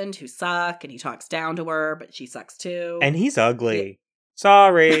husband who suck, and he talks down to her, but she sucks too. And he's ugly.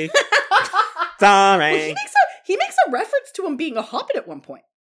 Sorry. Sorry. Well, he makes a reference to him being a hobbit at one point.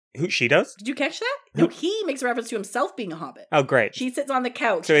 Who, she does? Did you catch that? Who? No, he makes a reference to himself being a hobbit. Oh, great. She sits on the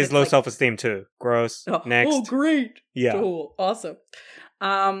couch. So he's and low it's like, self-esteem too. Gross. oh, Next. Oh, great. Yeah. Cool. Awesome.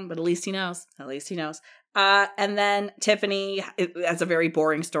 But at least he knows. And then Tiffany has a very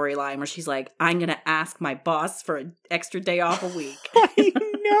boring storyline where she's like, I'm going to ask my boss for an extra day off a week. I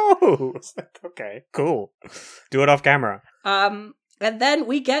know. It's like, okay, cool. Do it off camera. And then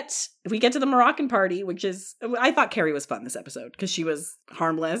we get to the Moroccan party, which is, I thought Carrie was fun this episode because she was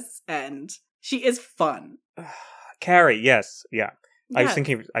harmless and she is fun. Carrie, yes. Yeah. I was Yeah.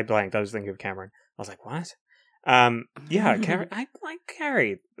 thinking, I blanked. I was thinking of Cameron. I was like, what? Yeah, Carrie. I like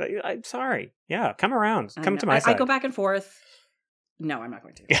Carrie. I'm sorry. Yeah, come around. Come to my side. I go back and forth. No, I'm not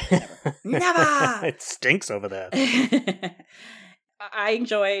going to. Never. It stinks over there. I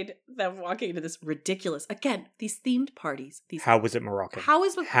enjoyed them walking into this ridiculous, again, these themed parties. How was it Moroccan? How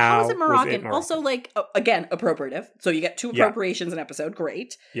is it was Moroccan? it Moroccan? Also, like, again, appropriative. So you get 2 Yeah. appropriations an episode.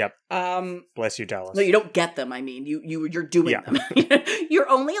 Great. Yep. Bless you, Dallas. No, you don't get them. I mean, you're doing Yeah. them. You're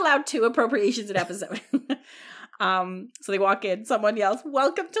only allowed 2 appropriations an episode. So they walk in, someone yells,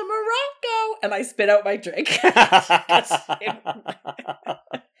 "Welcome to Morocco," and I spit out my drink.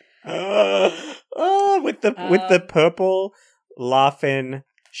 With the purple laughing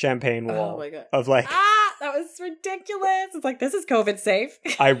champagne wall Oh my god! of like, That was ridiculous. It's like, this is COVID safe.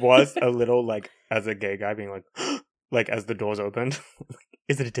 I was a little like, as a gay guy, being like, like as the doors opened,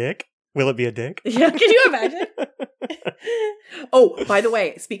 is it a dick? Will it be a dick? Yeah, can you imagine? Oh, by the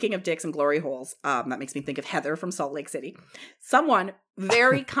way, speaking of dicks and glory holes, that makes me think of Heather from Salt Lake City. Someone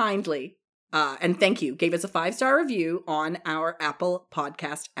very kindly, and thank you, gave us a 5-star review on our Apple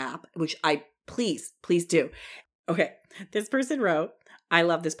Podcast app, which I please do. Okay, this person wrote, "I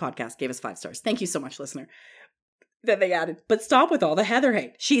love this podcast," gave us 5 stars. Thank you so much, listener. Then they added, "But stop with all the Heather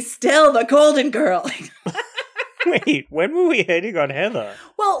hate. She's still the golden girl." Wait, when were we hating on Heather?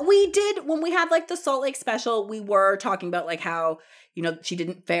 Well, we did, when we had like the Salt Lake special, we were talking about like how, you know, she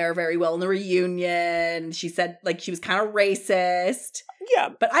didn't fare very well in the reunion. She said like she was kind of racist. Yeah.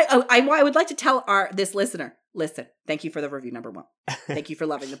 But I would like to tell this listener, listen, thank you for the review, number 1. Thank you for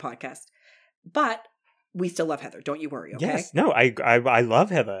loving the podcast. But we still love Heather. Don't you worry, okay? Yes. No, I love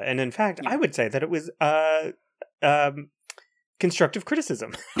Heather. And in fact, Yeah. I would say that it was constructive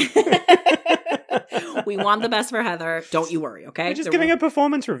criticism. We want the best for Heather. Don't you worry, okay? We're just giving a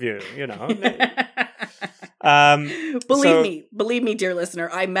performance review, you know. Believe me, dear listener,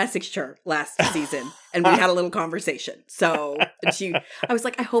 I messaged her last season and we had a little conversation. So I was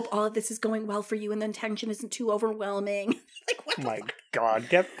like, I hope all of this is going well for you and the tension isn't too overwhelming. Like, what the My fuck? God,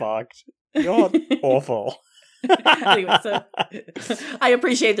 get fucked. You're awful. Anyway, so I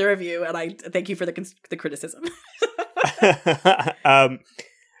appreciate the review and I thank you for the criticism.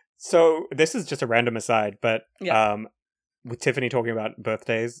 So this is just a random aside, but Yeah. with Tiffany talking about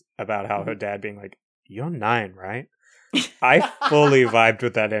birthdays, about how her dad being like, "You're 9, right?" I fully vibed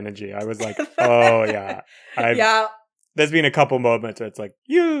with that energy. I was like, "Oh yeah." Yeah. There's been a couple moments where it's like,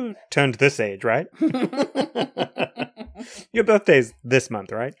 "You turned this age, right?" Your birthday's this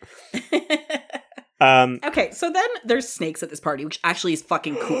month, right? Okay, so then there's snakes at this party, which actually is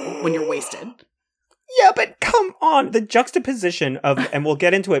fucking cool when you're wasted. Yeah, but come on. The juxtaposition of, and we'll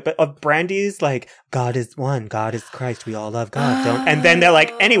get into it, but of Brandy's like, God is one, God is Christ, we all love God, don't. And then they're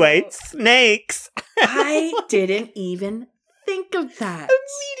like, anyway, snakes. I didn't even think of that.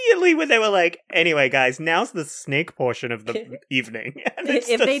 Immediately when they were like, anyway, guys, now's the snake portion of the evening. And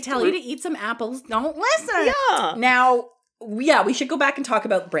If they tell you to eat some apples, don't listen. Yeah. Now, yeah, we should go back and talk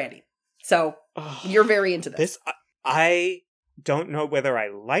about Brandy. So, you're very into this. I don't know whether I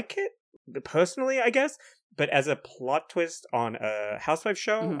like it, personally, I guess, but as a plot twist on a housewife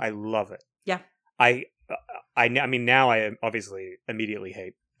show, I love it. Yeah. I mean, now I obviously immediately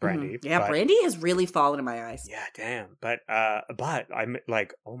hate Brandy. Yeah, but, Brandy has really fallen in my eyes. Yeah, damn. But I'm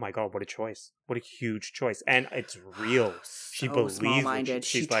like, oh my God, what a choice. What a huge choice. And it's real. She believes small-minded. it.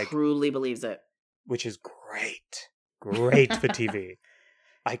 She like, truly believes it. Which is great. Great for TV.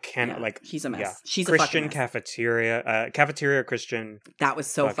 I can't, she's a mess. Yeah. She's Christian a fucking cafeteria, cafeteria Christian. That was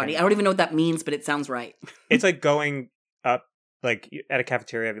so funny. I don't even know what that means, but it sounds right. It's like going up, like at a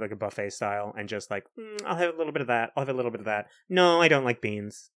cafeteria, like a buffet style, and just like, I'll have a little bit of that. I'll have a little bit of that. No, I don't like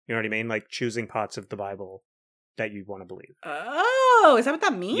beans. You know what I mean? Like choosing parts of the Bible that you want to believe. Oh, is that what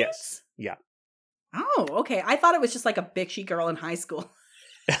that means? Yes. Yeah. Oh, okay. I thought it was just like a bitchy girl in high school.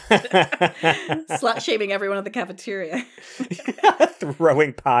 Slut shaming everyone at the cafeteria.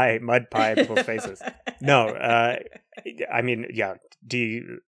 Throwing mud pie at people's faces. No, I mean, yeah,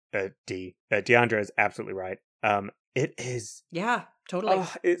 Deandra is absolutely right. It is. Yeah, totally.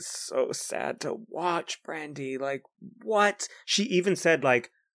 Oh, it's so sad to watch, Brandy. Like, what? She even said,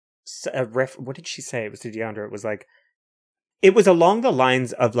 like, what did she say? It was to Deandra. It was like, it was along the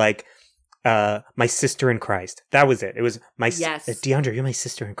lines of, like, my sister in Christ. That was it. It was Deandra, you're my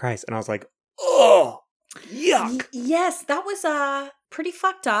sister in Christ. And I was like, oh, yuck. Yes, that was pretty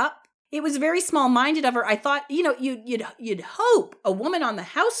fucked up. It was very small-minded of her. I thought, you'd hope a woman on the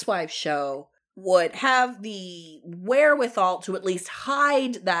Housewives show would have the wherewithal to at least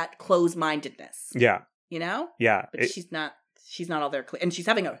hide that closed-mindedness. Yeah. You know? Yeah. But she's not all there. And she's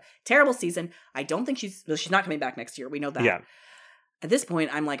having a terrible season. I don't think she's not coming back next year. We know that. Yeah. At this point,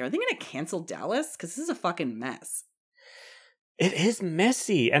 I'm like, are they going to cancel Dallas? Because this is a fucking mess. It is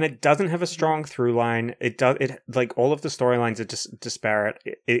messy, and it doesn't have a strong through line. It like all of the storylines are just disparate.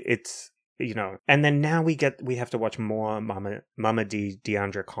 It's and then now we have to watch more Mama D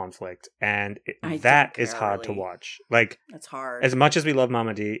Deandra conflict, and that is hard to watch. Like, it's hard. As much as we love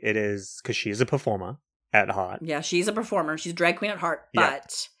Mama D, it is because she is a performer at heart. Yeah, she's a performer. She's a drag queen at heart,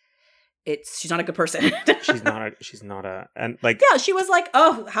 but. She's not a good person. she's not a and like yeah, she was like,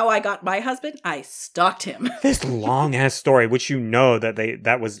 oh, how I got my husband, I stalked him. This long ass story, which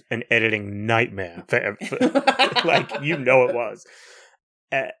that was an editing nightmare for like it was.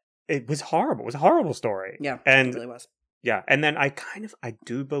 It was horrible. It was a horrible story. Yeah, and it really was. Yeah, and then I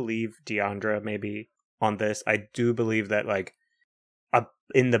do believe Deandra maybe on this. I do believe that like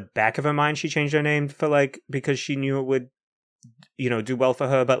in the back of her mind she changed her name for like because she knew it would do well for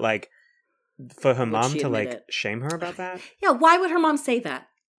her, but like. For her mom to like shame her about that? Yeah, why would her mom say that?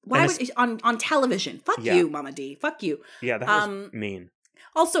 Why would on television? Fuck you, Mama D. Fuck you. Yeah, that was mean.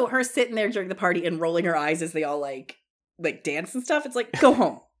 Also, her sitting there during the party and rolling her eyes as they all like dance and stuff. It's like, go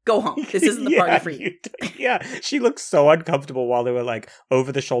home. Go home. This isn't the party for you. Yeah, she looks so uncomfortable while they were like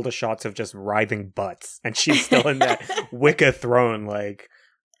over the shoulder shots of just writhing butts, and she's still in that wicker throne. Like,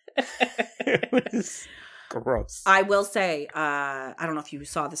 it was gross. I will say, I don't know if you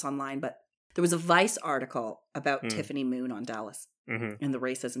saw this online, but there was a Vice article about Tiffany Moon on Dallas and the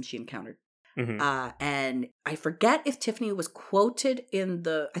racism she encountered. And I forget if Tiffany was quoted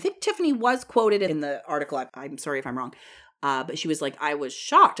I think Tiffany was quoted in the article. I'm sorry if I'm wrong. But she was like, I was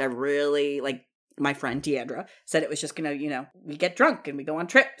shocked. I really, like, my friend Deandra said it was just going to, we get drunk and we go on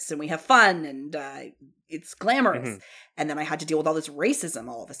trips and we have fun and it's glamorous. And then I had to deal with all this racism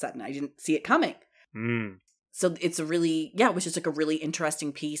all of a sudden. I didn't see it coming. So it's it was just like a really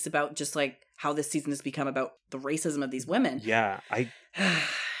interesting piece about just like how this season has become about the racism of these women. Yeah. I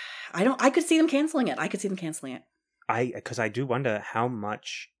could see them canceling it. Because I do wonder how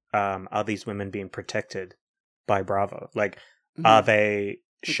much are these women being protected by Bravo? Like, are they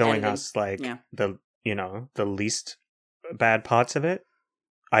showing us like the least bad parts of it?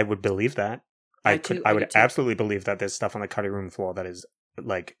 I would believe that. I would absolutely believe that there's stuff on the cutting room floor that is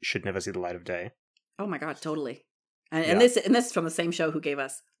like should never see the light of day. Oh my God, totally. And this is from the same show who gave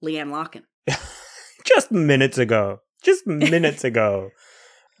us Leanne Locken. Just minutes ago.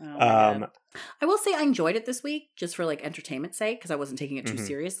 Oh I will say I enjoyed it this week just for like entertainment's sake because I wasn't taking it too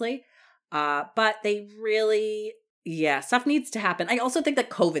seriously. But they really, stuff needs to happen. I also think that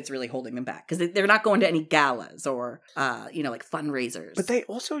COVID's really holding them back because they're not going to any galas or, like fundraisers. But they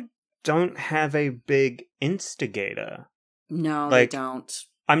also don't have a big instigator. No, Like, they don't.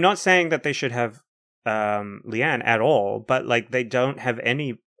 I'm not saying that they should have Leanne at all, but like they don't have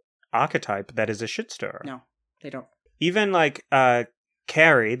any archetype that is a shit stirrer. No, they don't. Even like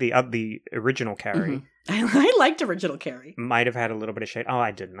Carrie, the original Carrie, I liked original Carrie. might have had a little bit of shade. Oh,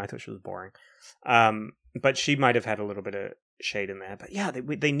 I didn't. I thought she was boring. But she might have had a little bit of shade in there. But yeah,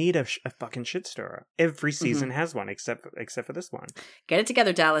 they need a fucking shit stirrer. Every season has one, except for this one. Get it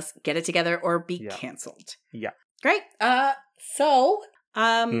together, Dallas. Get it together or be Yeah. canceled. Yeah. Great.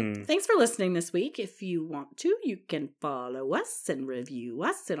 Thanks for listening this week. If you want to, you can follow us and review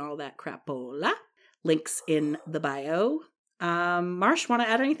us and all that crapola. Links in the bio. Marsh, want to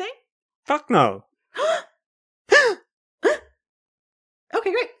add anything? Fuck no.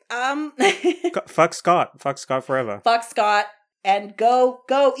 Okay, great. Fuck Scott. Fuck Scott forever. Fuck Scott and go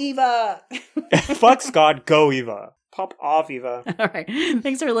Eva. Fuck Scott. Go Eva. Pop off, Eva. All right.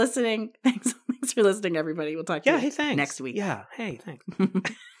 Thanks for listening. Thanks for listening, everybody. We'll talk to you Hey, thanks. next week. Yeah, hey, thanks.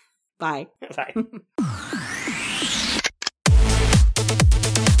 Bye. Bye.